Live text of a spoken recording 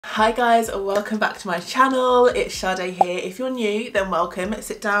Hi guys, welcome back to my channel. It's Sade here. If you're new, then welcome.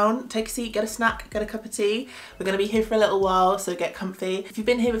 Sit down, take a seat, get a snack, get a cup of tea. We're going to be here for a little while, so get comfy. If you've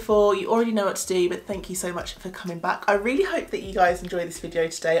been here before, you already know what to do, but thank you so much for coming back. I really hope that you guys enjoy this video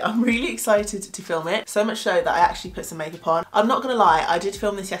today. I'm really excited to film it, so much so that I actually put some makeup on. I'm not going to lie, I did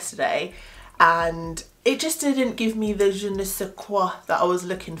film this yesterday and it just didn't give me the je ne sais quoi that I was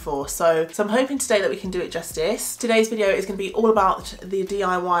looking for. So I'm hoping today that we can do it justice. Today's video is going to be all about the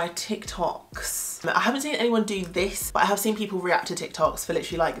DIY TikToks. I haven't seen anyone do this, but I have seen people react to TikToks for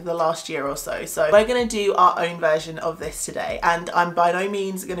literally like the last year or so. So we're going to do our own version of this today. And I'm by no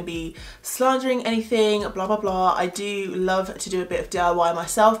means going to be slandering anything, blah, blah, blah. I do love to do a bit of DIY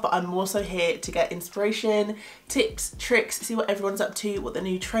myself, but I'm also here to get inspiration, tips, tricks, see what everyone's up to, what the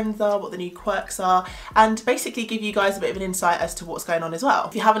new trends are, what the new quirks are, and basically give you guys a bit of an insight as to what's going on as well.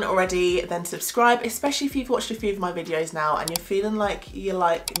 If you haven't already, then subscribe, especially if you've watched a few of my videos now and you're feeling like you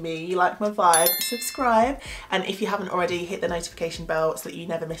like me, you like my vibe, subscribe. And if you haven't already, hit the notification bell so that you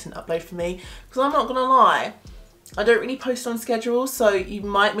never miss an upload from me, because I'm not gonna lie, I don't really post on schedule, so you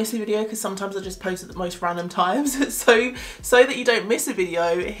might miss a video because sometimes I just post at the most random times. so that you don't miss a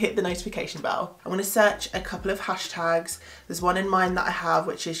video, hit the notification bell. I'm going to search a couple of hashtags. There's one in mind that I have,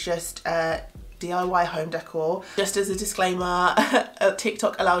 which is just DIY home decor. Just as a disclaimer,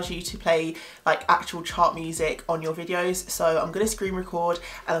 TikTok allows you to play like actual chart music on your videos, so I'm going to screen record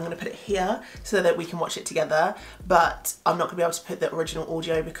and I'm going to put it here so that we can watch it together, but I'm not going to be able to put the original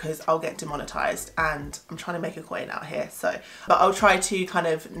audio because I'll get demonetized, and I'm trying to make a coin out here, but I'll try to kind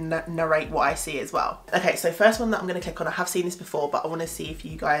of narrate what I see as well. Okay, so first one that I'm going to click on, I have seen this before, but I want to see if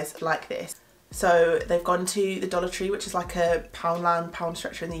you guys like this. So they've gone to the Dollar Tree, which is like a Poundland pound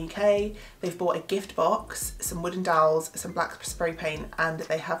stretcher in the UK. They've bought a gift box, some wooden dowels, some black spray paint, and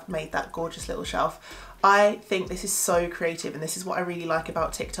they have made that gorgeous little shelf. I think this is so creative, and this is what I really like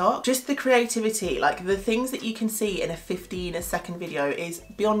about TikTok. Just the creativity, like the things that you can see in a 15-second video is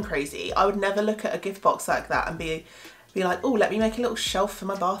beyond crazy. I would never look at a gift box like that and be like, oh, let me make a little shelf for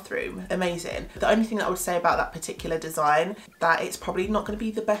my bathroom. Amazing. The only thing that I would say about that particular design, that it's probably not going to be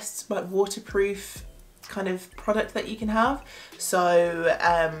the best like waterproof kind of product that you can have. So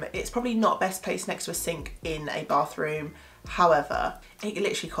it's probably not best placed next to a sink in a bathroom. However, it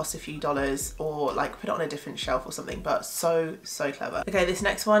literally costs a few dollars, or like put it on a different shelf or something, but so clever. Okay, this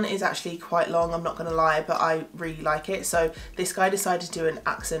next one is actually quite long, I'm not gonna lie, but I really like it. So this guy decided to do an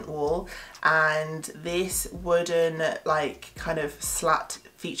accent wall, and this wooden like kind of slat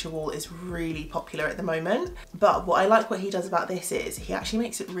feature wall is really popular at the moment. But what I like what he does about this is he actually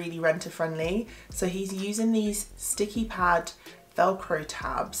makes it really renter friendly. So he's using these sticky pad Velcro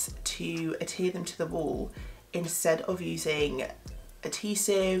tabs to adhere them to the wall, instead of using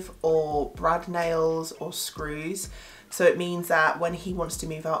adhesive or brad nails or screws. So it means that when he wants to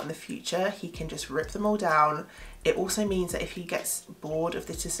move out in the future, he can just rip them all down. It also means that if he gets bored of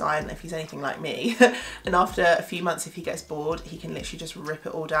this design, if he's anything like me, and after a few months if he gets bored, he can literally just rip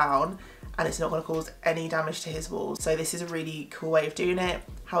it all down and it's not going to cause any damage to his walls. So this is a really cool way of doing it.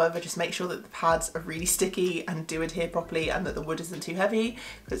 However, just make sure that the pads are really sticky and do adhere properly, and that the wood isn't too heavy,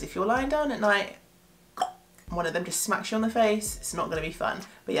 because if you're lying down at night, one of them just smacks you on the face, it's not going to be fun.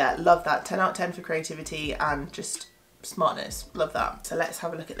 But yeah, love that. 10 out of 10 for creativity and just smartness. Love that. So let's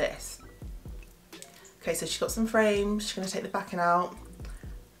have a look at this. Okay, so she's got some frames. She's going to take the backing out.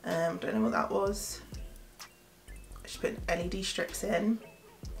 Don't know what that was. She's putting LED strips in,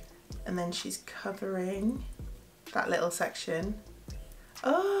 and then she's covering that little section.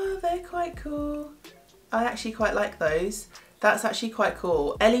 Oh, they're quite cool. I actually quite like those. That's actually quite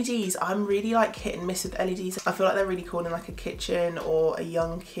cool. LEDs, I'm really like hit and miss with LEDs. I feel like they're really cool in like a kitchen or a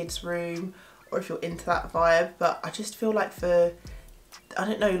young kid's room, or if you're into that vibe. But I just feel like for, I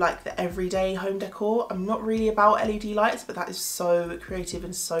don't know, like the everyday home decor, I'm not really about LED lights, but that is so creative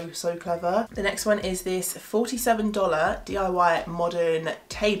and so clever. The next one is this $47 DIY modern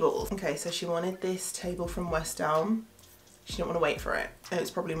table. Okay, so she wanted this table from West Elm. She didn't want to wait for it. It's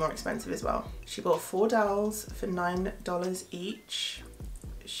probably more expensive as well. She bought 4 dowels for $9 each.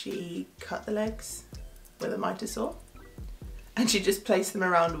 She cut the legs with a mitre saw, and she just placed them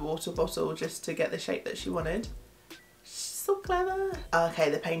around a water bottle just to get the shape that she wanted. She's so clever.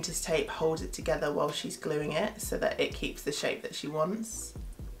 Okay, the painter's tape holds it together while she's gluing it so that it keeps the shape that she wants.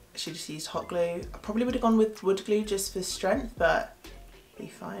 She just used hot glue. I probably would have gone with wood glue just for strength, but be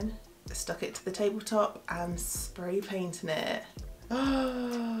fine. Stuck it to the tabletop and spray painting it.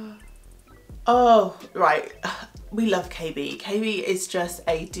 Oh, right. We love KB. KB is just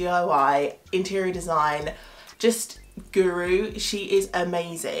a DIY interior design, just guru. She is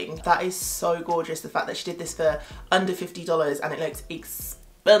amazing. That is so gorgeous. The fact that she did this for under $50 and it looks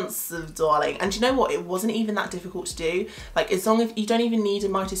expensive, darling. And you know what, it wasn't even that difficult to do. Like, as long as you don't even need a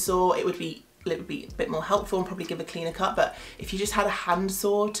mitre saw, it would be a bit more helpful and probably give a cleaner cut. But if you just had a hand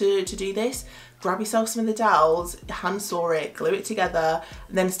saw to do this, grab yourself some of the dowels, hand saw it, glue it together,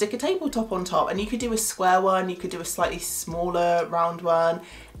 and then stick a tabletop on top. And you could do a square one, you could do a slightly smaller round one,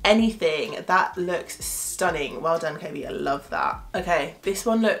 anything. That looks stunning. Well done, Kobe, I love that. Okay, this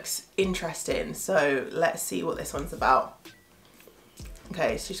one looks interesting, so let's see what this one's about.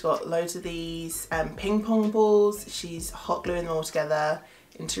 Okay, so she's got loads of these ping pong balls. She's hot gluing them all together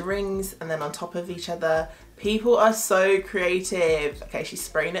into rings and then on top of each other. People are so creative. Okay, she's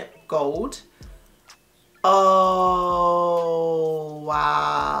spraying it gold. Oh,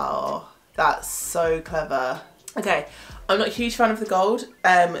 wow. That's so clever. Okay, I'm not a huge fan of the gold,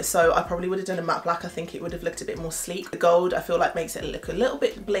 so I probably would have done a matte black. I think it would have looked a bit more sleek. The gold, I feel like, makes it look a little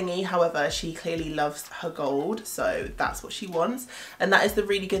bit blingy. However, she clearly loves her gold, so that's what she wants. And that is the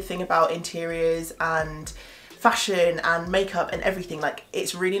really good thing about interiors and fashion and makeup and everything. Like,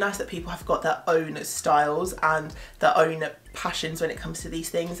 it's really nice that people have got their own styles and their own passions when it comes to these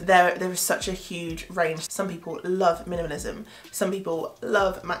things. There is such a huge range. Some people love minimalism, some people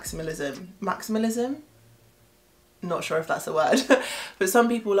love maximalism. Not sure if that's a word, but some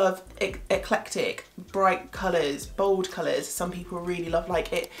people love eclectic, bright colours, bold colours. Some people really love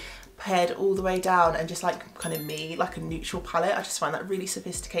like it pared all the way down and just like kind of me, like a neutral palette. I just find that really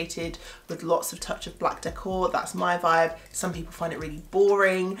sophisticated with lots of touch of black decor. That's my vibe. Some people find it really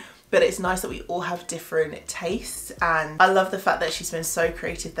boring, but it's nice that we all have different tastes. And I love the fact that she's been so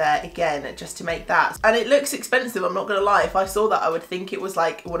creative there again, just to make that. And it looks expensive, I'm not gonna lie. If I saw that, I would think it was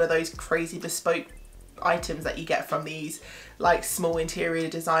like one of those crazy bespoke items that you get from these like small interior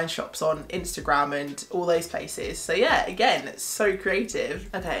design shops on Instagram and all those places. So yeah, again, it's so creative.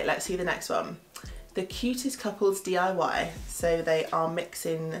 Okay, let's see the next one. The Cutest Couples DIY. So they are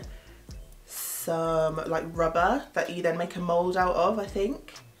mixing some like rubber that you then make a mold out of, I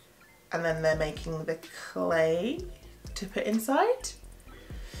think, and then they're making the clay to put inside.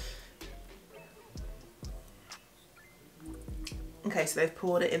 Okay, so they've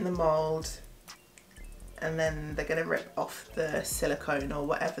poured it in the mold, and then they're gonna rip off the silicone or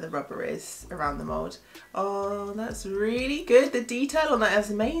whatever the rubber is around the mold. Oh, that's really good. The detail on that is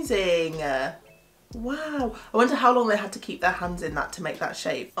amazing. Wow. I wonder how long they had to keep their hands in that to make that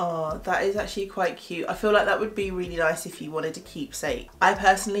shape. Oh, that is actually quite cute. I feel like that would be really nice if you wanted to keepsake. I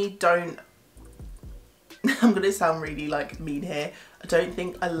personally don't, I'm gonna sound really like mean here. I don't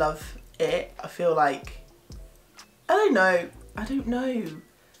think I love it. I feel like, I don't know.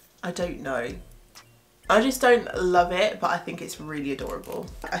 I just don't love it, but I think it's really adorable.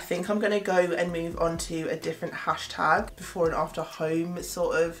 I think I'm gonna go and move on to a different hashtag, before and after home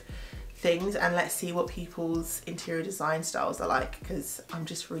sort of things, and let's see what people's interior design styles are like, because I'm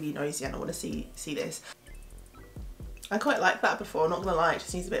just really nosy and I want to see this. I quite like that before, not gonna lie, it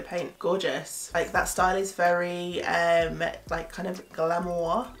just needs a bit of paint. Gorgeous. Like, that style is very like kind of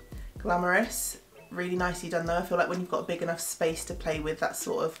glamorous. Really nicely done though. I feel like when you've got a big enough space to play with that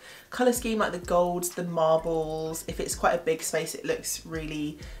sort of colour scheme, like the golds, the marbles, if it's quite a big space it looks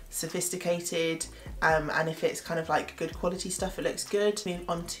really sophisticated, and if it's kind of like good quality stuff it looks good. Move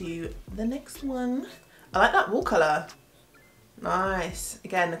on to the next one. I like that wall colour. Nice.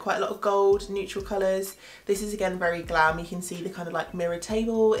 Again, quite a lot of gold, neutral colours. This is again very glam. You can see the kind of like mirror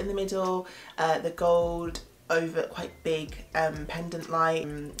table in the middle, the gold over quite big pendant light,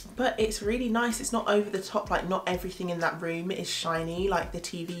 but it's really nice. It's not over the top, like not everything in that room is shiny like the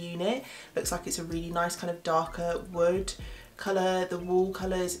TV unit. Looks like it's a really nice kind of darker wood colour. The wall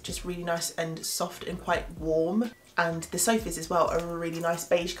colours just really nice and soft and quite warm, and the sofas as well are a really nice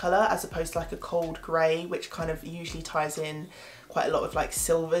beige colour as opposed to like a cold grey, which kind of usually ties in quite a lot of like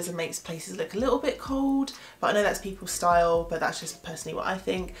silvers and makes places look a little bit cold. But I know that's people's style, but that's just personally what I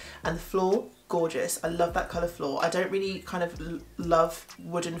think. And the floor, gorgeous. I love that colour floor. I don't really kind of love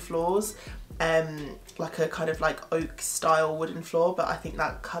wooden floors, like a kind of like oak style wooden floor, but I think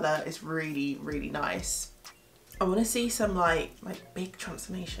that colour is really, really nice. I want to see some like big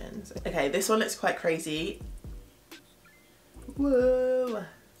transformations. Okay, this one looks quite crazy. Whoa.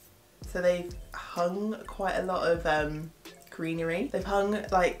 So they've hung quite a lot of greenery. They've hung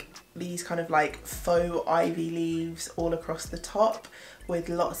like these kind of like faux ivy leaves all across the top with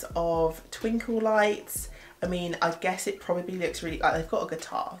lots of twinkle lights, I mean, I guess it probably looks really, like they've got a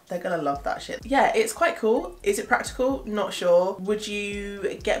guitar. They're gonna love that shit. Yeah, it's quite cool. Is it practical? Not sure. Would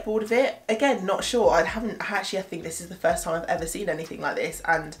you get bored of it? Again, not sure. I think this is the first time I've ever seen anything like this,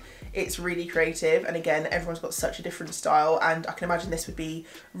 and it's really creative. And again, everyone's got such a different style, and I can imagine this would be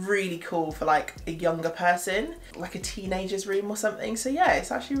really cool for like a younger person, like a teenager's room or something. So yeah,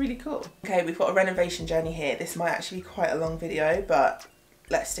 it's actually really cool. Okay, we've got a renovation journey here. This might actually be quite a long video, but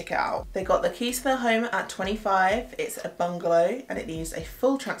let's stick it out. They got the keys to their home at 25. It's a bungalow and it needs a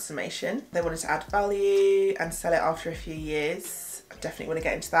full transformation. They wanted to add value and sell it after a few years. I definitely want to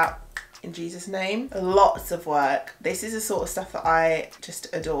get into that in Jesus' name. Lots of work. This is the sort of stuff that I just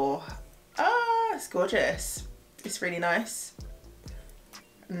adore. Ah, it's gorgeous. It's really nice.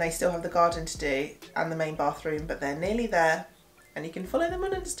 And they still have the garden to do and the main bathroom, but they're nearly there. And you can follow them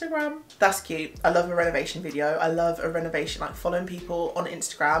on Instagram. That's cute. I love a renovation video. I love a renovation, like following people on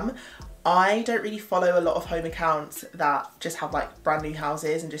Instagram. I don't really follow a lot of home accounts that just have like brand new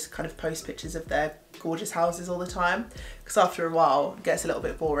houses and just kind of post pictures of their gorgeous houses all the time, because after a while it gets a little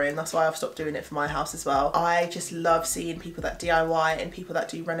bit boring. That's why I've stopped doing it for my house as well. I just love seeing people that DIY and people that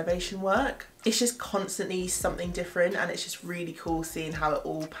do renovation work. It's just constantly something different, and it's just really cool seeing how it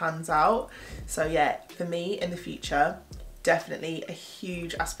all pans out. So yeah, for me in the future, definitely a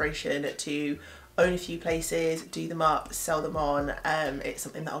huge aspiration to own a few places, do them up, sell them on. It's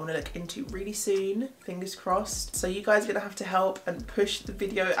something that I want to look into really soon, fingers crossed. So you guys are gonna have to help and push the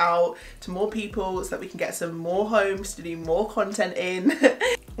video out to more people so that we can get some more homes to do more content in.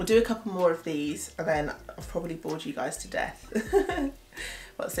 We'll do a couple more of these and then I've probably bored you guys to death.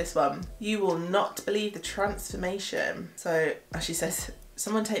 What's this one? You will not believe the transformation. So as she says,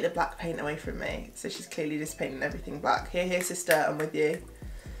 someone take the black paint away from me. So she's clearly just painting everything black. Here sister, I'm with you.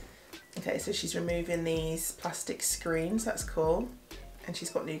 Okay, so she's removing these plastic screens. That's cool. And she's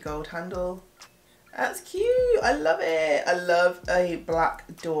got new gold handle. That's cute. I love it. I love a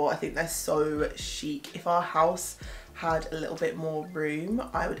black door. I think they're so chic. If our house had a little bit more room,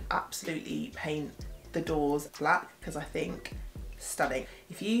 I would absolutely paint the doors black, because I think stunning.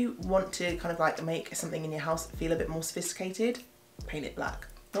 If you want to kind of like make something in your house feel a bit more sophisticated, paint it black.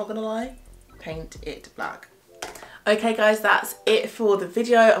 Not gonna lie, paint it black. Okay guys, that's it for the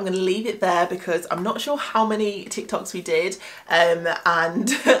video. I'm going to leave it there because I'm not sure how many TikToks we did, and I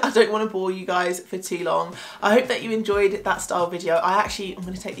don't want to bore you guys for too long. I hope that you enjoyed that style video. I'm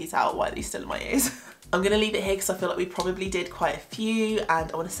going to take these out while they're still in my ears. I'm going to leave it here because I feel like we probably did quite a few, and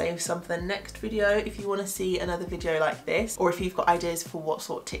I want to save some for the next video. If you want to see another video like this, or if you've got ideas for what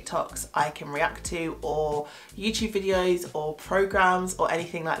sort of TikToks I can react to, or YouTube videos or programs or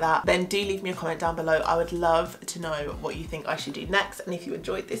anything like that, then do leave me a comment down below. I would love to know what you think I should do next, and if you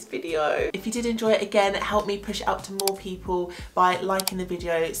enjoyed this video. If you did enjoy it, again, help me push it out to more people by liking the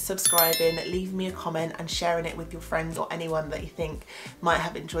video, subscribing, leaving me a comment and sharing it with your friends or anyone that you think might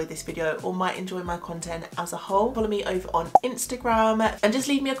have enjoyed this video or might enjoy my content as a whole. Follow me over on Instagram and just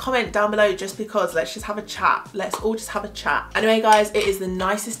leave me a comment down below, just because let's just have a chat. Let's all just have a chat. Anyway guys, it is the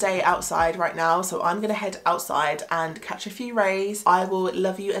nicest day outside right now, so I'm gonna head outside and catch a few rays. I will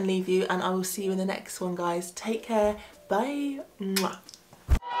love you and leave you, and I will see you in the next one guys. Take care. Bye. Mwah.